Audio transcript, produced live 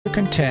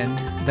contend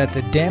that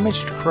the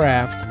damaged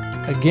craft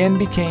again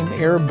became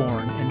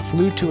airborne and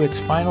flew to its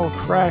final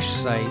crash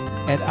site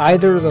at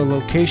either the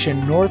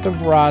location north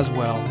of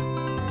Roswell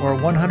or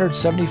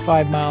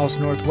 175 miles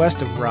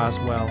northwest of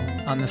Roswell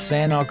on the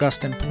San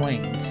Augustine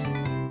Plains.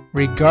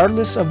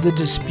 Regardless of the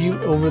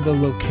dispute over the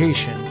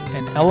location,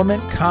 an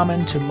element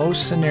common to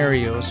most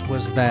scenarios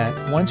was that,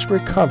 once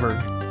recovered,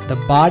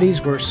 the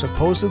bodies were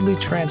supposedly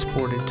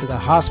transported to the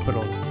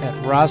hospital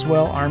at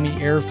Roswell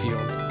Army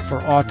Airfield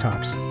for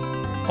autopsy.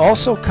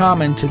 Also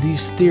common to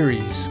these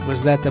theories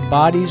was that the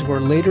bodies were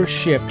later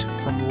shipped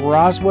from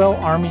Roswell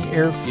Army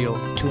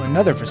Airfield to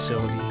another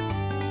facility,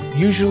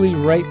 usually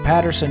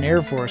Wright-Patterson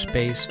Air Force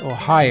Base,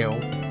 Ohio,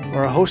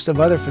 or a host of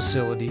other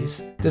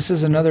facilities. This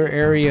is another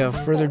area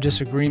of further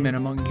disagreement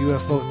among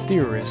UFO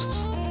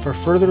theorists for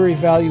further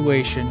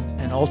evaluation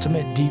and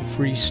ultimate deep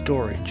freeze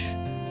storage.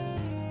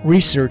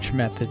 Research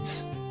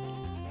methods.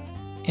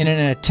 In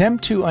an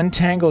attempt to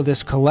untangle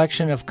this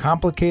collection of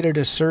complicated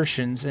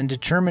assertions and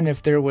determine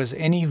if there was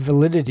any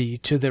validity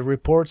to the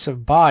reports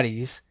of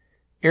bodies,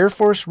 Air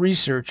Force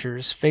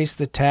researchers faced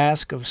the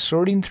task of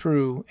sorting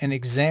through and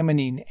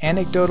examining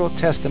anecdotal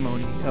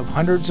testimony of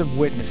hundreds of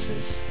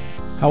witnesses.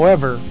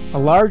 However, a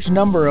large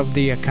number of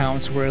the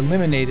accounts were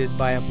eliminated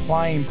by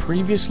applying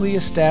previously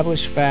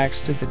established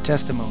facts to the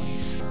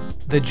testimonies.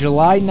 The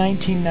July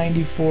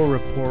 1994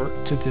 report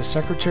to the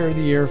Secretary of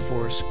the Air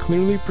Force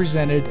clearly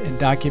presented and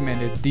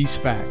documented these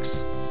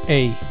facts.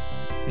 A.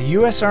 The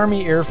U.S.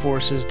 Army Air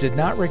Forces did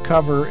not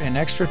recover an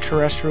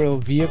extraterrestrial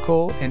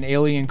vehicle and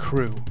alien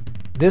crew.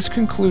 This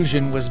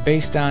conclusion was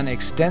based on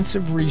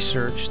extensive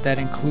research that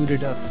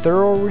included a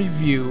thorough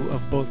review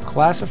of both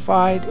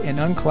classified and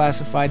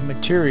unclassified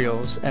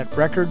materials at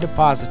record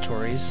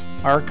depositories,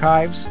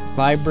 archives,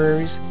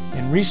 libraries,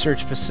 and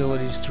research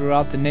facilities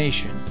throughout the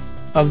nation.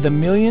 Of the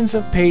millions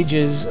of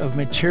pages of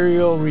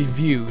material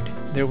reviewed,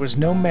 there was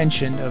no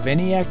mention of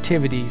any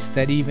activities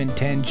that even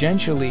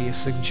tangentially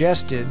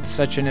suggested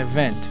such an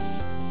event.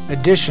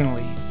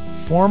 Additionally,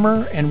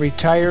 former and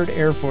retired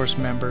Air Force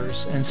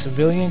members and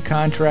civilian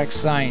contract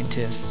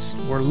scientists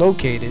were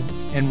located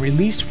and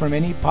released from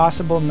any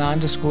possible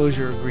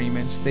non-disclosure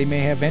agreements they may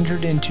have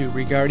entered into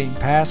regarding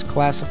past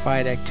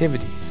classified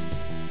activities.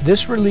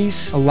 This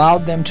release allowed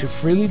them to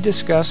freely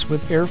discuss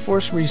with Air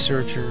Force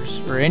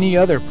researchers or any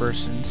other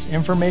persons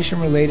information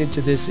related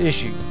to this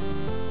issue.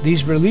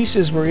 These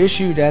releases were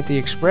issued at the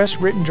express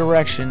written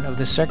direction of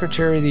the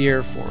Secretary of the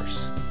Air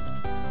Force.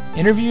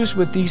 Interviews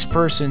with these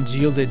persons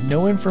yielded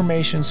no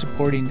information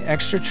supporting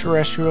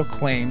extraterrestrial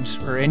claims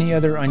or any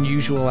other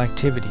unusual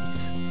activities.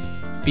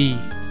 B.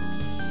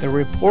 The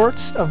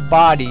reports of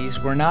bodies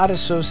were not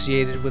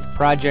associated with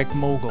Project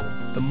Mogul.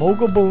 The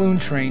Mogul balloon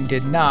train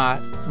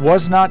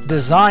was not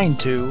designed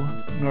to,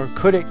 nor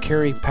could it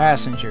carry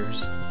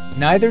passengers.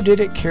 Neither did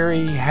it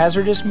carry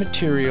hazardous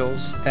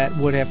materials that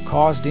would have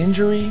caused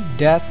injury,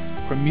 death,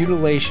 or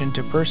mutilation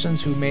to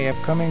persons who may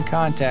have come in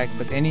contact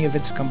with any of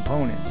its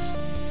components.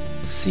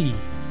 C.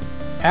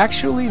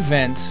 Actual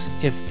events,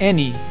 if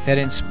any, that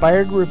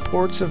inspired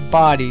reports of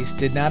bodies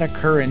did not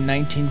occur in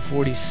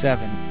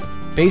 1947.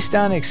 Based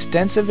on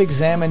extensive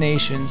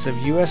examinations of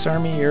U.S.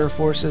 Army Air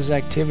Force's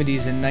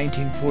activities in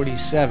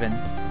 1947,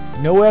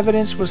 no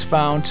evidence was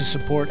found to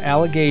support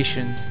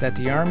allegations that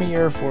the Army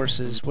Air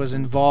Forces was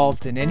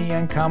involved in any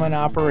uncommon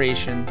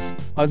operations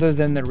other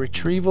than the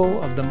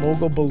retrieval of the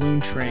Mogul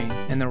balloon train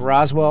in the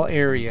Roswell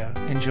area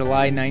in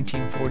July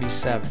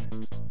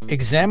 1947.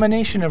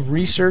 Examination of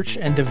research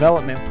and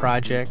development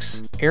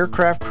projects,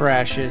 aircraft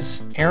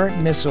crashes, errant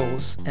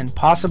missiles, and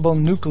possible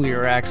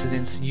nuclear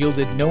accidents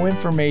yielded no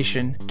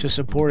information to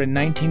support a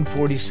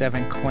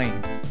 1947 claim.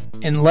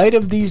 In light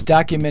of these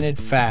documented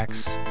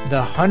facts,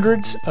 the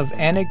hundreds of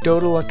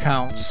anecdotal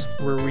accounts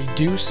were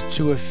reduced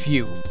to a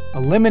few.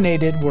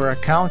 Eliminated were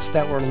accounts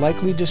that were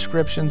likely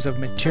descriptions of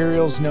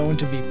materials known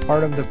to be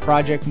part of the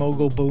Project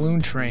Mogul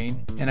balloon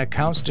train and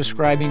accounts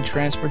describing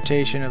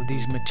transportation of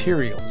these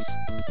materials.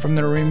 From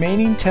the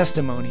remaining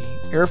testimony,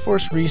 Air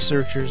Force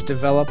researchers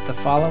developed the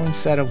following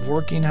set of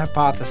working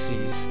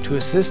hypotheses to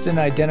assist in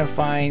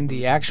identifying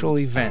the actual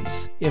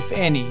events, if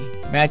any,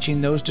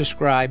 matching those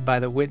described by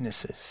the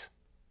witnesses.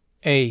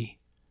 A.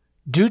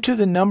 Due to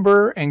the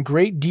number and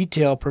great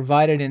detail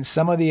provided in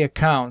some of the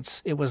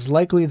accounts, it was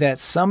likely that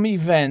some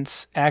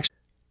events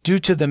due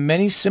to the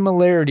many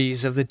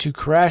similarities of the two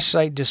crash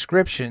site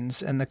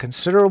descriptions and the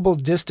considerable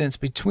distance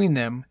between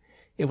them,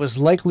 it was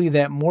likely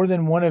that more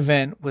than one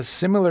event with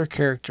similar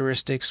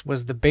characteristics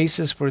was the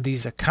basis for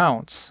these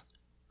accounts.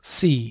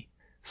 C.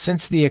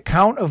 Since the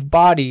account of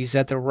bodies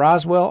at the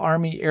Roswell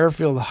Army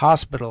Airfield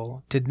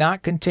Hospital did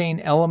not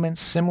contain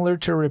elements similar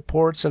to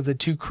reports of the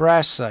two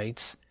crash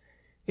sites,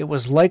 it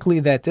was likely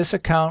that this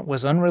account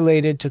was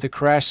unrelated to the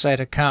crash site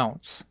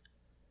accounts.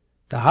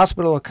 The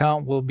hospital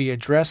account will be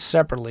addressed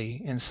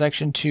separately in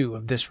Section 2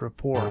 of this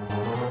report.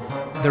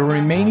 The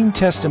remaining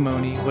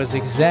testimony was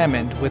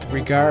examined with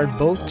regard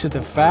both to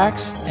the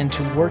facts and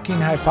to working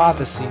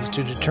hypotheses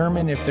to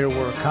determine if there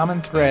were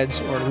common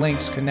threads or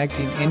links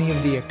connecting any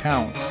of the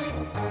accounts.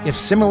 If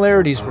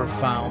similarities were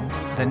found,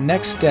 the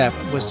next step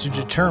was to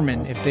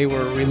determine if they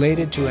were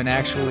related to an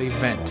actual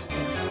event.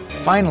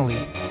 Finally,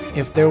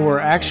 if there were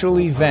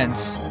actual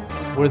events,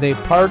 were they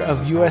part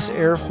of U.S.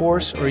 Air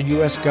Force or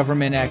U.S.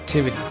 government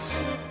activities?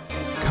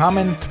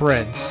 Common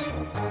threads.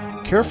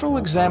 Careful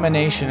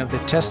examination of the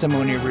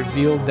testimony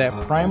revealed that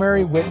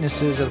primary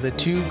witnesses of the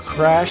two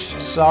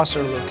crashed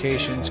saucer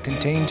locations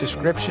contained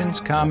descriptions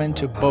common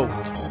to both.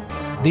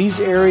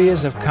 These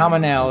areas of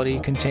commonality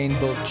contain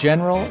both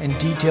general and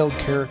detailed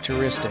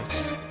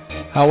characteristics.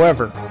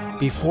 However,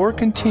 before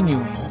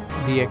continuing,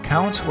 the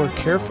accounts were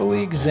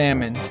carefully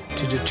examined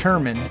to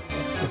determine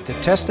if the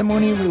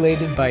testimony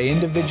related by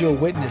individual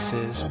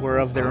witnesses were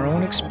of their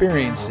own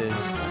experiences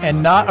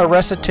and not a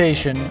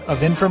recitation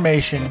of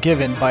information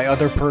given by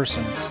other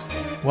persons.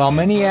 While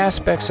many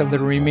aspects of the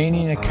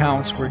remaining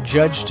accounts were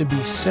judged to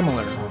be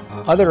similar,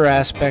 other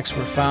aspects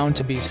were found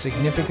to be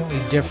significantly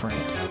different.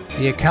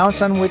 The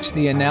accounts on which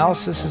the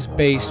analysis is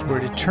based were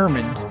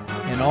determined,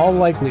 in all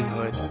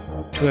likelihood,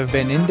 to have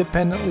been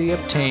independently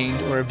obtained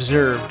or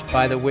observed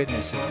by the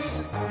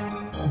witnesses.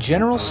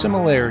 General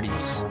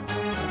similarities.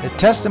 The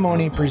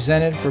testimony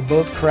presented for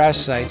both crash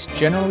sites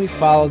generally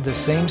followed the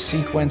same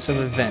sequence of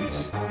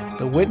events.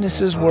 The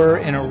witnesses were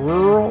in a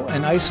rural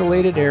and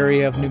isolated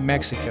area of New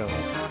Mexico.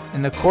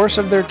 In the course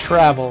of their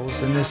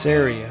travels in this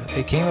area,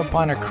 they came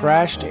upon a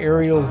crashed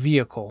aerial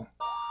vehicle.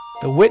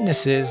 The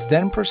witnesses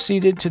then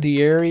proceeded to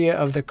the area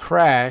of the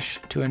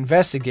crash to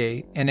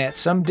investigate, and at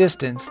some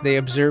distance they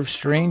observed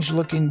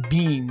strange-looking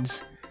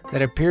beings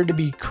that appeared to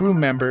be crew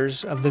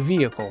members of the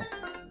vehicle.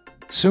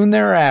 Soon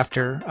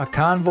thereafter, a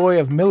convoy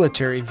of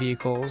military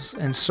vehicles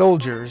and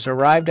soldiers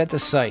arrived at the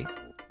site.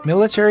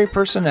 Military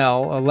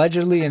personnel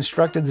allegedly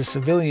instructed the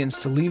civilians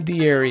to leave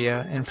the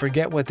area and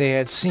forget what they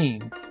had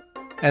seen.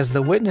 As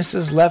the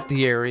witnesses left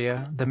the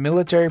area, the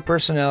military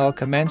personnel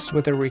commenced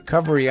with a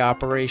recovery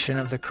operation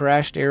of the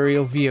crashed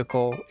aerial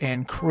vehicle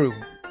and crew.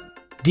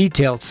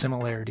 Detailed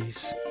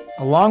similarities.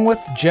 Along with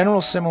general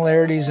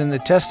similarities in the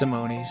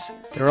testimonies,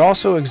 there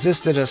also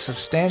existed a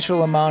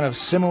substantial amount of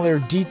similar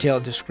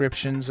detailed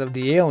descriptions of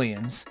the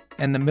aliens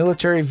and the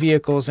military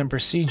vehicles and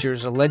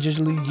procedures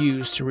allegedly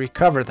used to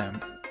recover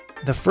them.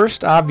 The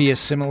first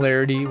obvious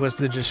similarity was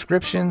the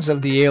descriptions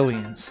of the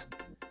aliens.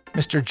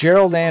 Mr.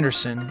 Gerald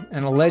Anderson,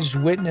 an alleged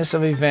witness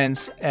of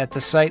events at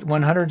the site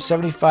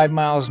 175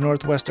 miles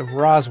northwest of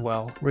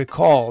Roswell,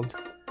 recalled,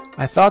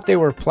 "I thought they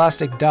were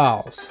plastic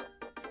dolls."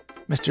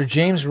 Mr.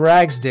 James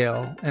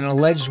Ragsdale, an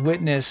alleged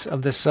witness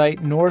of the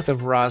site north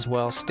of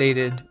Roswell,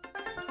 stated,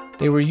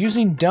 "They were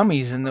using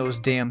dummies in those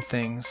damn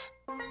things."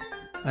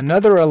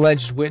 Another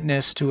alleged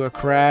witness to a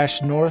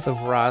crash north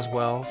of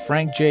Roswell,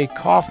 Frank J.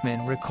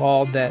 Kaufman,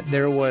 recalled that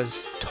there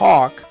was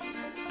talk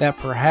that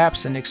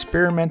perhaps an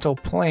experimental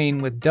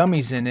plane with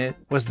dummies in it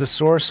was the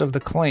source of the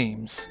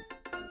claims.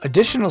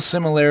 Additional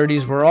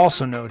similarities were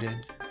also noted.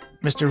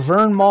 Mr.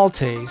 Vern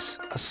Maltese,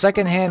 a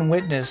second-hand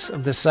witness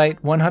of the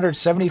site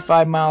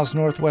 175 miles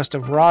northwest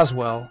of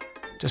Roswell,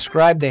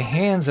 described the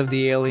hands of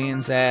the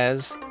aliens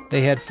as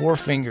they had 4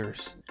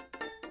 fingers.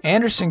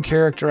 Anderson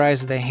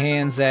characterized the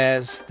hands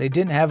as they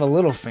didn't have a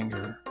little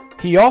finger.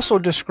 He also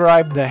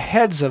described the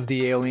heads of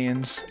the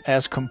aliens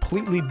as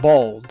completely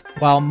bald,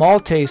 while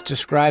Maltese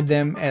described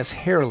them as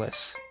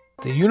hairless.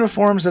 The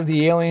uniforms of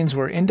the aliens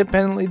were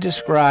independently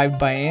described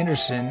by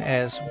Anderson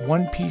as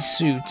one-piece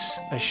suits,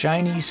 a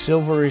shiny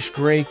silverish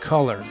gray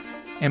color,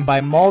 and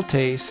by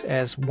Maltese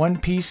as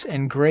one-piece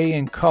and gray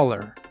in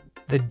color.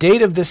 The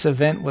date of this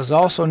event was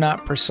also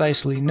not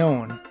precisely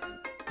known.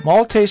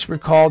 Maltese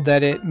recalled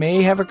that it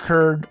may have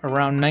occurred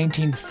around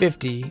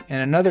 1950,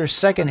 and another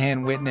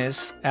second-hand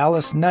witness,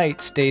 Alice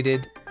Knight,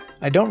 stated,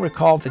 "I don't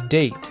recall the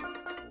date."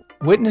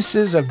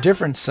 Witnesses of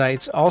different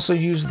sites also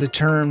used the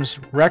terms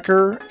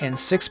wrecker and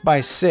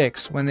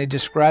 6x6 when they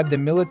described the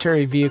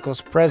military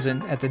vehicles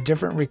present at the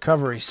different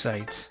recovery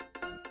sites.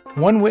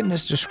 One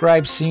witness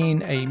described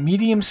seeing a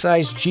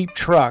medium-sized Jeep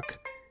truck,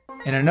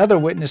 and another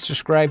witness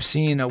described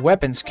seeing a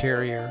weapons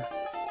carrier.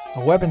 A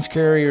weapons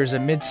carrier is a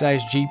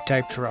mid-sized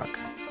Jeep-type truck.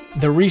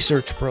 The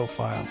research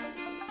profile.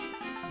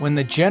 When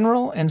the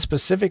general and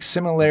specific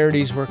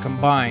similarities were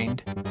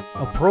combined,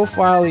 a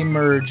profile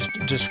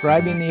emerged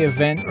describing the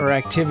event or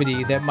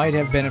activity that might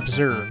have been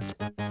observed.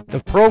 The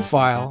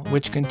profile,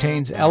 which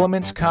contains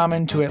elements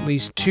common to at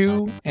least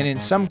 2, and in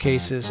some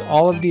cases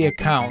all of the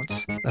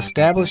accounts,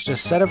 established a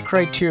set of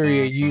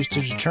criteria used to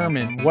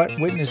determine what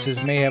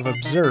witnesses may have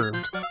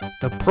observed.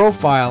 The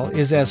profile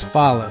is as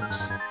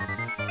follows.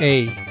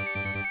 A.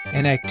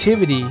 An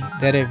activity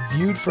that if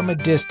viewed from a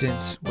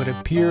distance would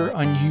appear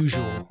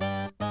unusual.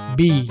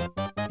 B.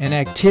 An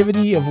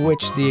activity of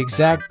which the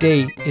exact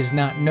date is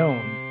not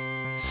known.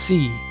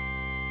 C.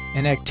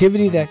 An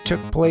activity that took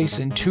place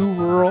in 2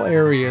 rural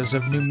areas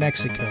of New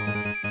Mexico.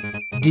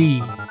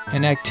 D.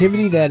 An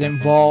activity that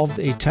involved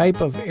a type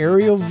of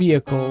aerial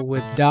vehicle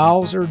with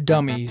dolls or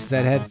dummies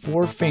that had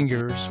 4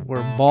 fingers,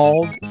 were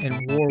bald,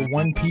 and wore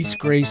one-piece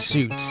gray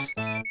suits.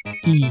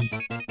 E.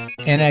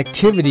 an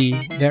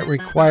activity that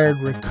required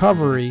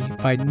recovery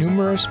by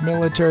numerous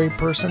military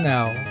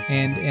personnel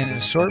and an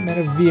assortment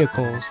of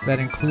vehicles that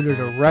included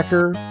a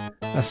wrecker,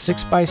 a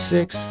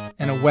 6x6,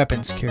 and a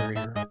weapons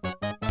carrier.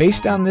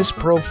 Based on this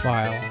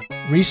profile,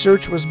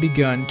 research was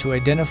begun to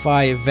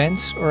identify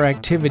events or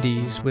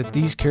activities with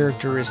these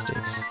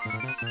characteristics.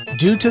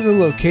 Due to the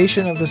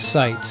location of the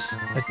sites,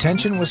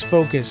 attention was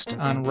focused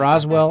on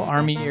Roswell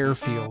Army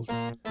Airfield,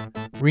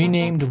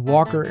 renamed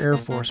Walker Air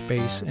Force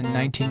Base in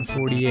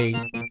 1948,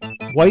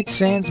 White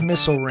Sands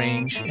Missile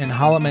Range, and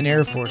Holloman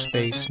Air Force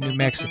Base, New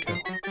Mexico.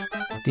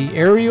 The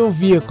aerial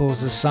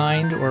vehicles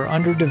assigned or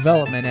under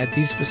development at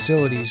these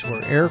facilities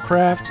were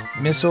aircraft,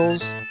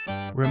 missiles,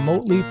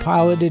 remotely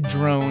piloted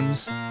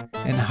drones,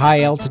 and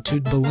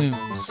high-altitude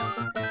balloons.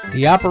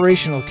 The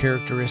operational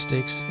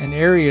characteristics and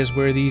areas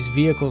where these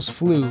vehicles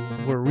flew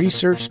were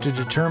researched to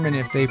determine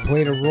if they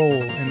played a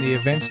role in the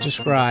events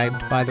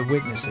described by the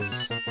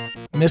witnesses.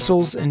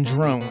 Missiles and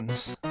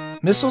drones.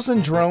 Missiles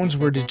and drones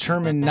were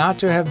determined not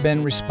to have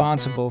been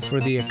responsible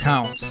for the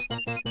accounts.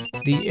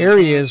 The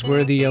areas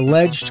where the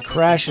alleged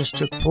crashes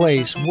took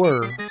place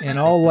were, in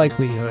all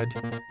likelihood,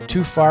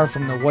 too far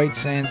from the White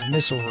Sands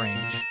Missile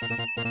Range.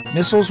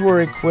 Missiles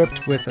were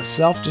equipped with a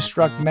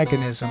self-destruct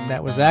mechanism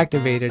that was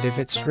activated if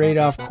it strayed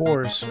off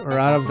course or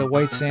out of the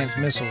White Sands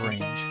Missile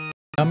Range.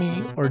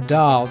 Dummy or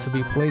doll to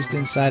be placed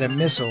inside a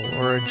missile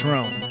or a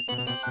drone.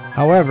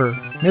 However,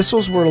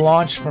 missiles were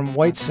launched from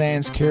White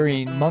Sands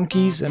carrying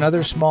monkeys and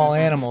other small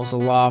animals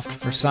aloft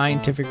for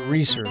scientific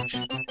research.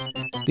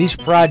 These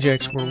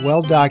projects were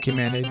well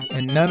documented,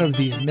 and none of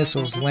these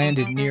missiles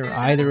landed near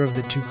either of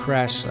the two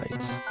crash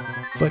sites.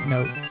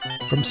 Footnote: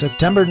 from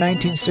September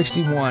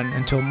 1961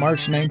 until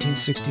March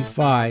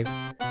 1965,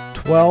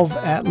 12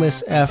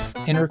 Atlas F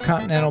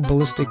intercontinental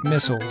ballistic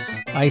missiles,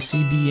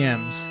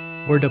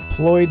 ICBMs, were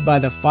deployed by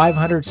the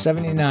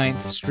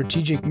 579th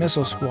Strategic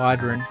Missile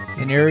Squadron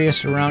in areas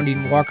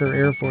surrounding Walker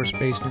Air Force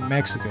Base, New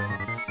Mexico.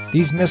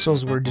 These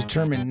missiles were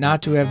determined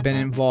not to have been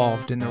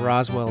involved in the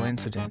Roswell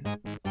incident.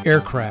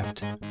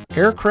 Aircraft.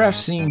 Aircraft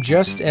seem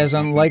just as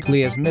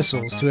unlikely as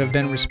missiles to have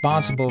been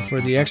responsible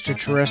for the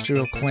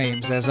extraterrestrial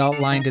claims as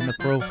outlined in the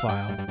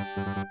profile.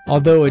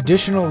 Although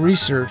additional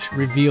research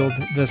revealed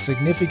the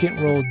significant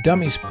role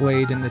dummies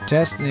played in the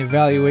test and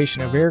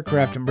evaluation of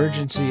aircraft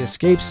emergency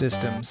escape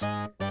systems,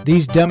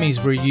 these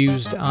dummies were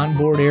used on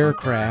board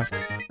aircraft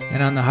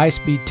and on the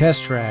high-speed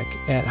test track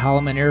at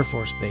Holloman Air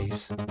Force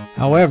Base.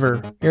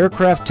 However,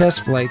 aircraft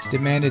test flights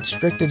demanded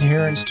strict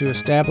adherence to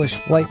established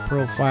flight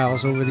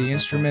profiles over the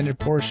instrumented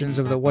portions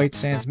of the White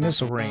Sands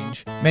Missile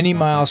Range, many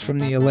miles from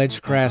the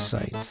alleged crash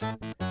sites.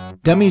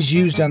 Dummies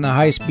used on the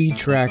high-speed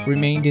track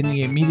remained in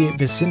the immediate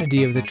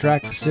vicinity of the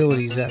track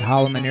facilities at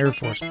Holloman Air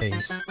Force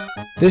Base.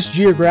 This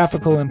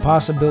geographical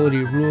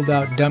impossibility ruled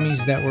out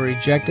dummies that were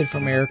ejected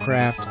from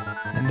aircraft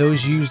and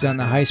those used on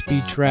the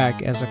high-speed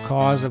track as a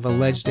cause of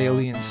alleged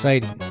alien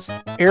sightings.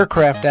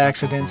 Aircraft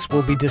accidents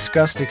will be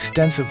discussed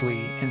extensively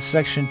in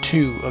Section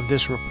 2 of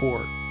this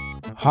report.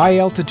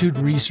 High-altitude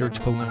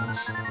research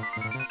balloons.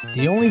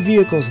 The only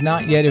vehicles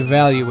not yet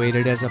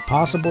evaluated as a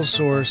possible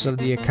source of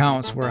the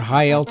accounts were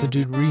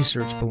high-altitude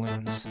research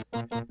balloons.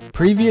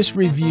 Previous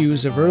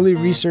reviews of early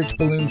research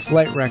balloon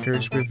flight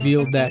records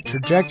revealed that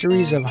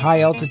trajectories of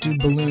high-altitude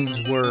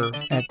balloons were,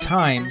 at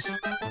times,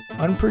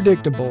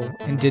 unpredictable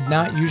and did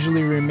not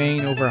usually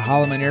remain over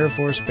Holloman Air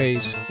Force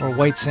Base or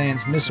White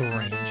Sands Missile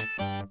Range.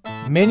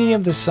 Many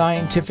of the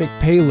scientific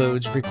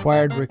payloads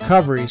required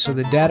recovery so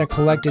the data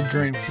collected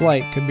during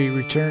flight could be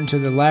returned to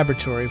the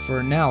laboratory for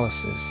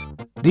analysis.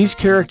 These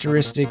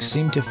characteristics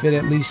seem to fit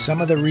at least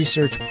some of the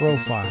research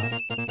profile.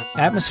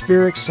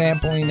 Atmospheric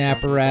sampling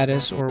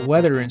apparatus or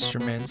weather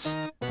instruments,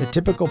 the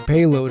typical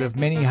payload of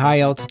many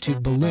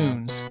high-altitude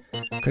balloons,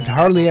 could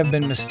hardly have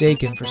been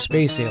mistaken for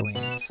space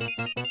aliens.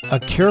 A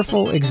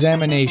careful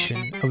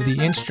examination of the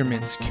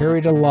instruments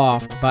carried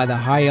aloft by the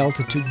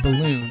high-altitude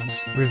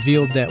balloons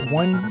revealed that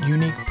one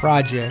unique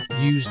project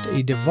used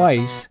a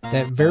device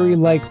that very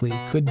likely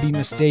could be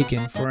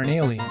mistaken for an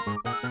alien,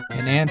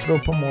 an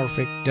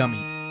anthropomorphic dummy.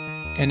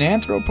 An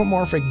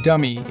anthropomorphic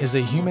dummy is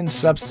a human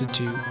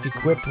substitute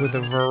equipped with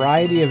a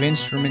variety of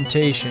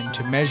instrumentation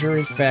to measure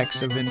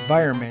effects of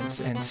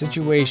environments and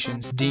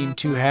situations deemed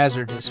too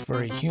hazardous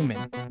for a human.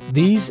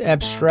 These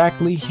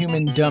abstractly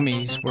human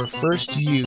dummies were first used